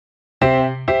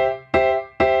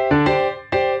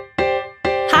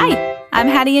I'm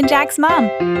Hattie and Jack's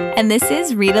mom, and this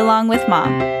is Read Along with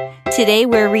Mom. Today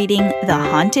we're reading The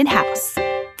Haunted House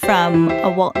from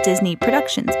a Walt Disney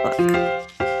Productions book.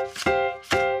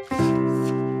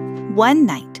 One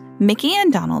night, Mickey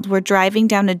and Donald were driving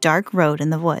down a dark road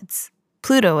in the woods.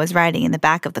 Pluto was riding in the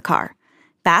back of the car.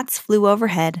 Bats flew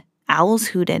overhead, owls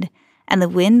hooted, and the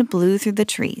wind blew through the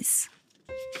trees.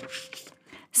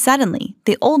 Suddenly,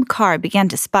 the old car began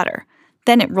to sputter.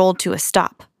 Then it rolled to a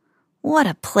stop. "What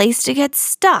a place to get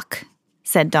stuck,"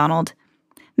 said Donald.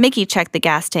 Mickey checked the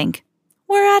gas tank.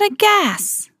 "We're out of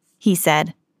gas," he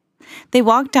said. They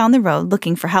walked down the road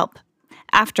looking for help.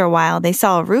 After a while, they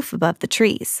saw a roof above the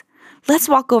trees. "Let's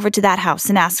walk over to that house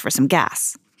and ask for some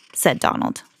gas," said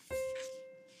Donald.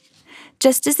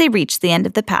 Just as they reached the end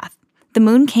of the path, the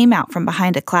moon came out from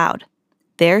behind a cloud.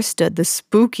 There stood the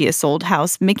spookiest old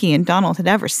house Mickey and Donald had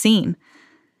ever seen.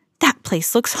 "That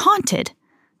place looks haunted,"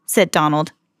 said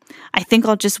Donald. "I think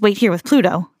I'll just wait here with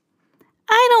Pluto."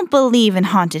 "I don't believe in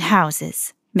haunted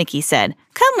houses," Mickey said.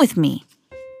 "Come with me."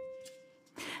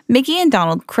 Mickey and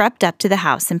Donald crept up to the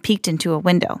house and peeked into a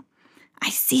window. "I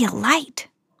see a light,"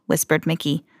 whispered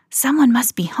Mickey. "Someone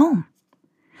must be home."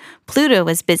 Pluto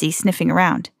was busy sniffing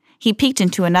around. He peeked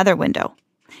into another window.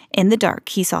 In the dark,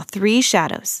 he saw 3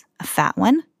 shadows, a fat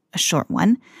one, a short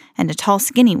one, and a tall,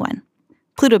 skinny one.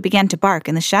 Pluto began to bark,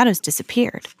 and the shadows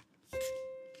disappeared.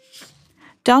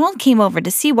 Donald came over to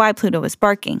see why Pluto was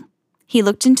barking. He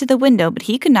looked into the window, but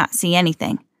he could not see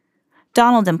anything.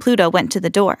 Donald and Pluto went to the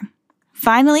door.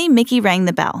 Finally, Mickey rang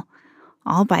the bell.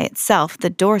 All by itself, the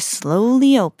door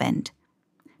slowly opened.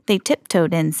 They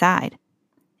tiptoed inside.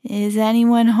 "Is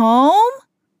anyone home?"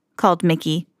 called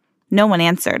Mickey. No one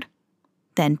answered.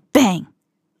 Then, bang!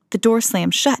 The door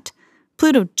slammed shut.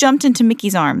 Pluto jumped into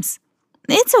Mickey's arms.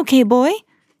 "It's okay, boy,"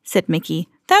 said Mickey.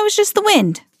 "That was just the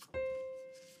wind."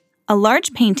 A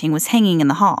large painting was hanging in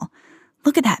the hall.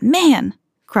 "Look at that man!"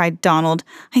 cried Donald.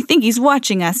 "I think he's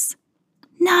watching us."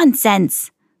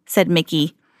 "Nonsense," said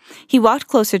Mickey. He walked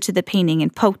closer to the painting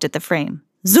and poked at the frame.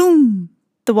 Zoom!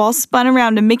 The wall spun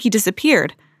around and Mickey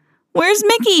disappeared. "Where's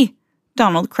Mickey?"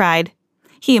 Donald cried.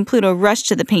 He and Pluto rushed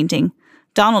to the painting.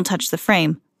 Donald touched the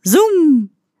frame.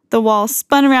 Zoom! The wall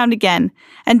spun around again,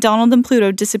 and Donald and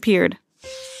Pluto disappeared.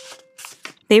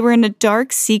 They were in a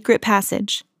dark, secret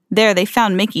passage. There they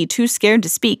found Mickey, too scared to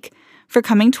speak, for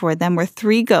coming toward them were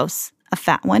 3 ghosts, a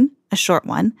fat one, a short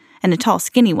one, and a tall,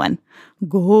 skinny one.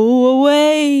 "Go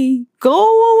away! Go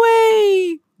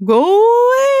away! Go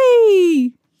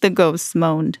away!" the ghosts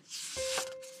moaned.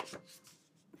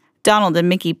 Donald and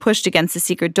Mickey pushed against the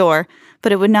secret door,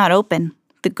 but it would not open.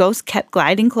 The ghosts kept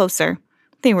gliding closer.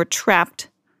 They were trapped.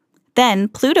 Then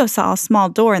Pluto saw a small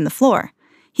door in the floor.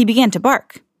 He began to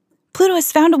bark. "Pluto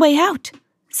has found a way out,"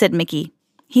 said Mickey.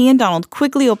 He and Donald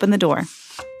quickly opened the door.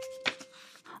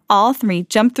 All 3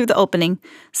 jumped through the opening.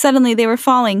 Suddenly they were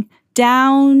falling.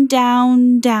 Down,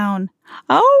 down, down.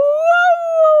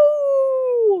 "Oh!"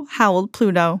 howled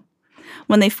Pluto.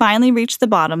 When they finally reached the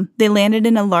bottom, they landed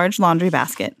in a large laundry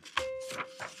basket.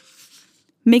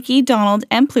 Mickey, Donald,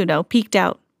 and Pluto peeked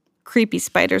out. Creepy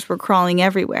spiders were crawling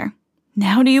everywhere.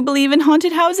 "Now do you believe in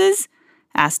haunted houses?"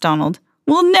 asked Donald.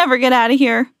 "We'll never get out of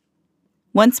here."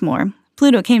 Once more,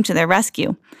 Pluto came to their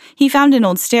rescue. He found an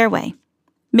old stairway.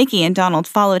 Mickey and Donald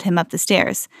followed him up the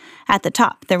stairs. At the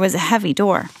top, there was a heavy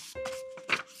door.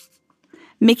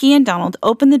 Mickey and Donald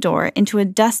opened the door into a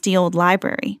dusty old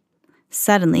library.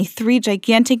 Suddenly, 3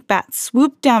 gigantic bats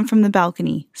swooped down from the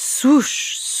balcony.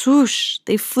 Swoosh, swoosh,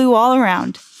 they flew all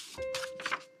around.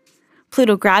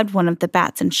 Pluto grabbed one of the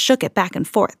bats and shook it back and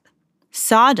forth.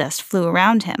 Sawdust flew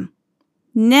around him.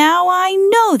 "Now I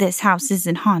know this house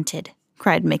isn't haunted,"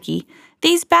 cried Mickey.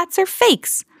 "These bats are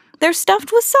fakes. They're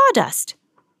stuffed with sawdust."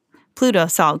 Pluto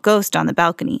saw a ghost on the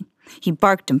balcony. He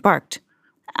barked and barked.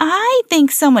 "I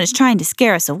think someone is trying to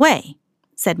scare us away,"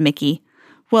 said Mickey.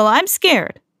 "Well, I'm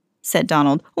scared," said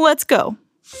Donald. "Let's go."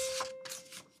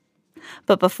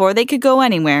 But before they could go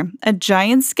anywhere, a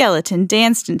giant skeleton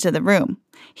danced into the room.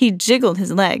 He jiggled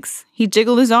his legs. He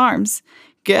jiggled his arms.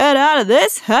 "Get out of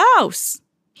this house!"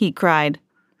 he cried.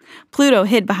 Pluto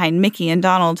hid behind Mickey and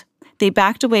Donald. They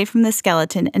backed away from the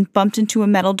skeleton and bumped into a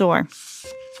metal door.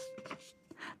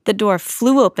 The door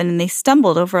flew open and they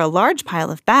stumbled over a large pile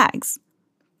of bags.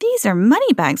 "These are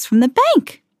money bags from the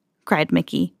bank!" cried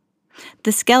Mickey.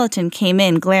 The skeleton came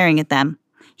in glaring at them.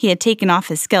 He had taken off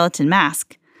his skeleton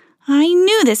mask. "I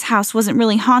knew this house wasn't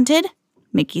really haunted,"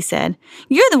 Mickey said.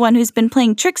 "You're the one who's been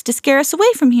playing tricks to scare us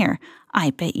away from here. I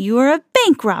bet you are a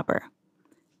bank robber."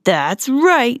 "That's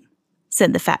right,"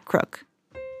 said the fat crook.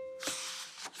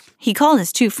 He called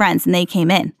his 2 friends and they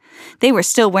came in. They were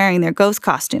still wearing their ghost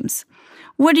costumes.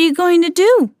 "What are you going to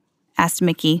do?" asked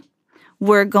Mickey.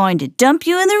 "We're going to dump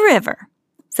you in the river,"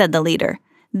 said the leader.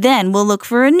 "Then we'll look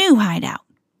for a new hideout."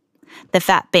 The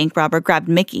fat bank robber grabbed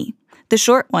Mickey. The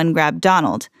short one grabbed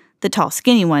Donald. The tall,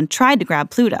 skinny one tried to grab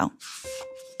Pluto.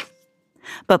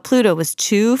 But Pluto was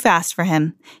too fast for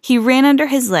him. He ran under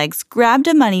his legs, grabbed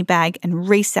a money bag, and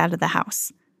raced out of the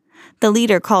house. The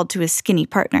leader called to his skinny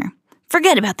partner.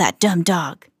 "Forget about that dumb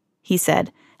dog," he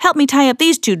said. "Help me tie up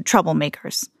these two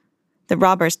troublemakers." The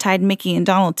robbers tied Mickey and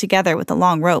Donald together with a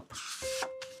long rope.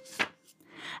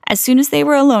 As soon as they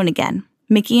were alone again,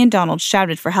 Mickey and Donald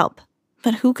shouted for help.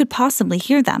 But who could possibly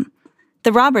hear them?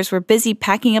 The robbers were busy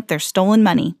packing up their stolen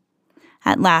money.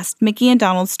 At last, Mickey and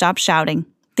Donald stopped shouting.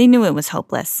 They knew it was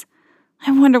hopeless.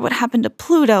 "I wonder what happened to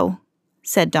Pluto,"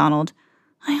 said Donald.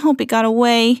 "I hope he got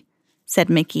away," said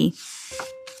Mickey.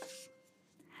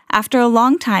 After a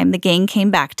long time, the gang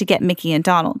came back to get Mickey and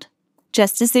Donald.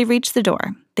 Just as they reached the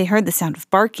door, they heard the sound of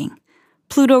barking.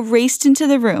 Pluto raced into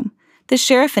the room. The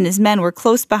sheriff and his men were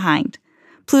close behind.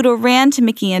 Pluto ran to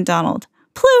Mickey and Donald.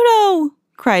 "Pluto!"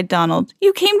 cried Donald.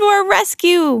 "You came to our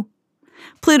rescue!"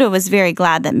 Pluto was very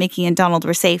glad that Mickey and Donald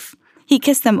were safe. He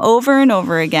kissed them over and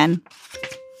over again.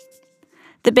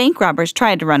 The bank robbers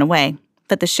tried to run away,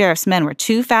 but the sheriff's men were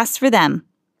too fast for them.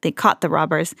 They caught the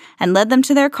robbers and led them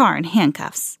to their car in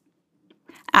handcuffs.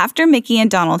 After Mickey and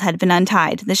Donald had been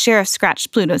untied, the sheriff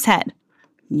scratched Pluto's head.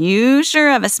 "You sure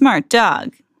have a smart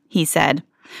dog," he said.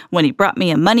 "When he brought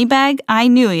me a money bag, I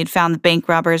knew he had found the bank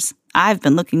robbers. I've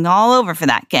been looking all over for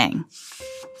that gang."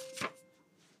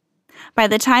 By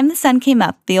the time the sun came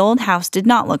up, the old house did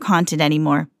not look haunted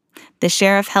anymore. The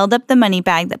sheriff held up the money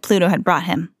bag that Pluto had brought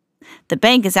him. "The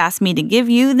bank has asked me to give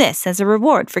you this as a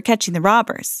reward for catching the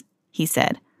robbers," he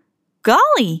said.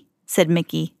 "Golly," said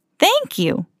Mickey. "Thank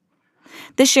you."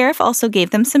 The sheriff also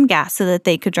gave them some gas so that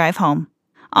they could drive home.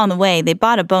 On the way, they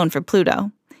bought a bone for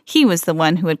Pluto. He was the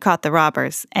one who had caught the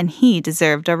robbers, and he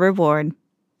deserved a reward.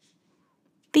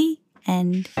 The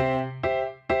end.